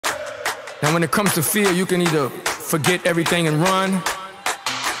Now when it comes to fear, you can either forget everything and run,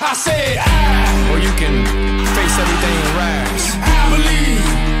 I said or you can face everything and rise. I believe.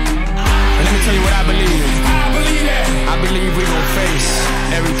 And let me tell you what I believe. I believe that. I believe we're gonna face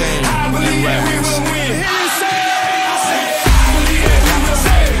everything I believe and that we rise. will win.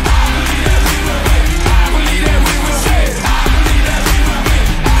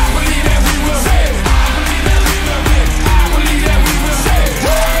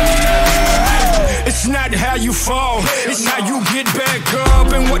 It's not how you fall, it's how you get back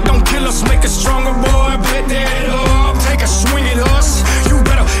up. And what don't kill us make us stronger, boy. Bet that up. Take a swing at us, you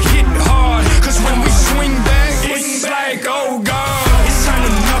better hit hard. Cause when we swing back, it's like, oh God, it's time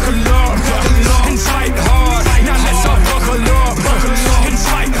to knuckle up and fight hard. Now let's all buckle up and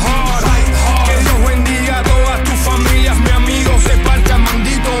fight hard. Que Dios bendiga a todas tus familias, mi amigo. Se parta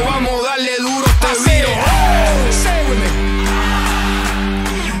mandito, vamos a darle duro este video. Say it with me.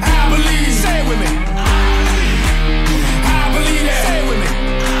 I believe, say it with me.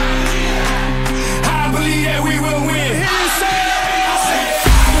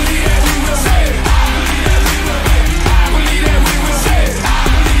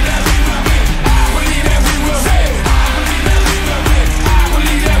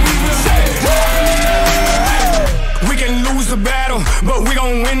 But we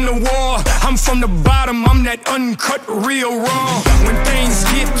gon' win the war. I'm from the bottom, I'm that uncut, real raw. When things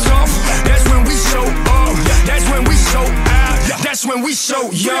get tough, that's when we show up. That's when we show out. That's when we show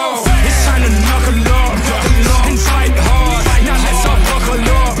y'all. It's time to knuckle up and fight hard. Now let's all buckle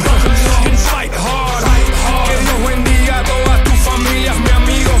up and fight hard. Que Dios bendiga a todas tus familias, mi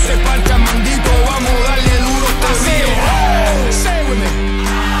amigo. Se parta mandito, vamos a darle duro este video. Say it with me.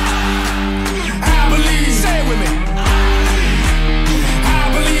 I believe, say it with me.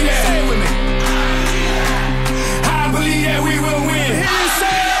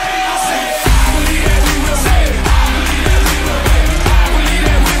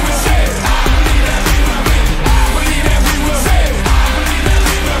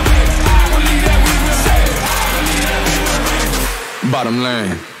 Bottom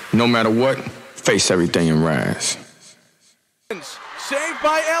line, no matter what, face everything and rise. Saved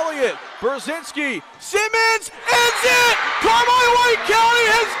by Elliott, Brzezinski, Simmons ends it! Carmine-White County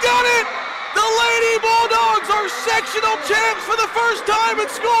has done it! The Lady Bulldogs are sectional champs for the first time in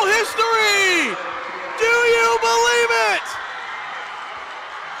school history! Do you believe it?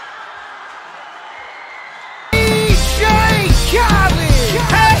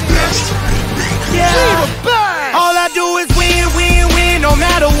 All I do is win, win, win, no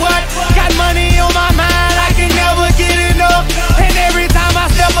matter what. Got money on my mind, I can never get enough. And every time I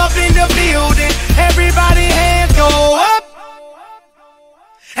step up in the building, everybody hands go up.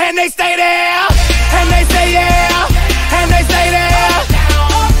 And they stay there, and they say yeah, and they stay there.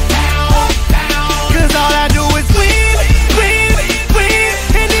 Cause all I do is win, win, win.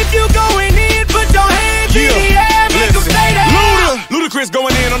 And if you going in, put your hands in the air, make them stay there. Ludacris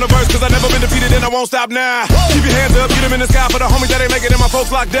going in on the verse, cause I never been defeated and I won't stop now. Keep your hands up, get them in the sky for the homies that ain't making it and my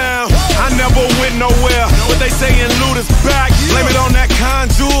folks locked down. I never went nowhere, but they saying Luda's back. Blame it on that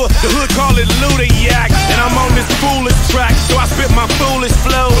contour, the hood call it Luda-yak. And I'm on this foolish track, so I spit my foolish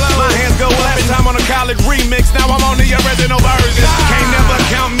flow. My hands go up every time on a college remix. Now I'm on the original version. Can't never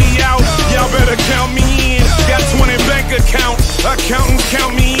count me out, y'all better count me in. Got 20 bank accounts, accountants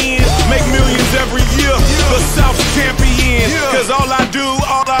count me in. Make millions every year, the South's champion. Cause all I do,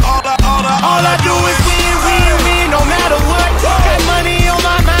 all I do is win, win, win, no matter what. Got money on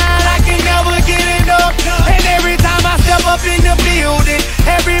my mind, I can never get enough. And every time I step up in the building,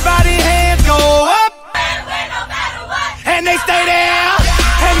 everybody hands go up. No matter what. And they stay there,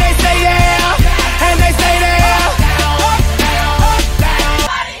 and they say yeah, and they stay there.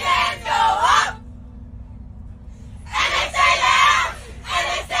 Everybody hands go up. And they stay there, and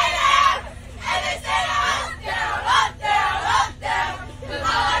they stay there, and they stay up, down, up, down, up, down. Cause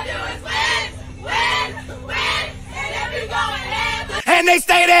all I do is win, win, win. And if you going in, And they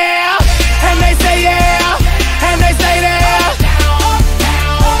stay there.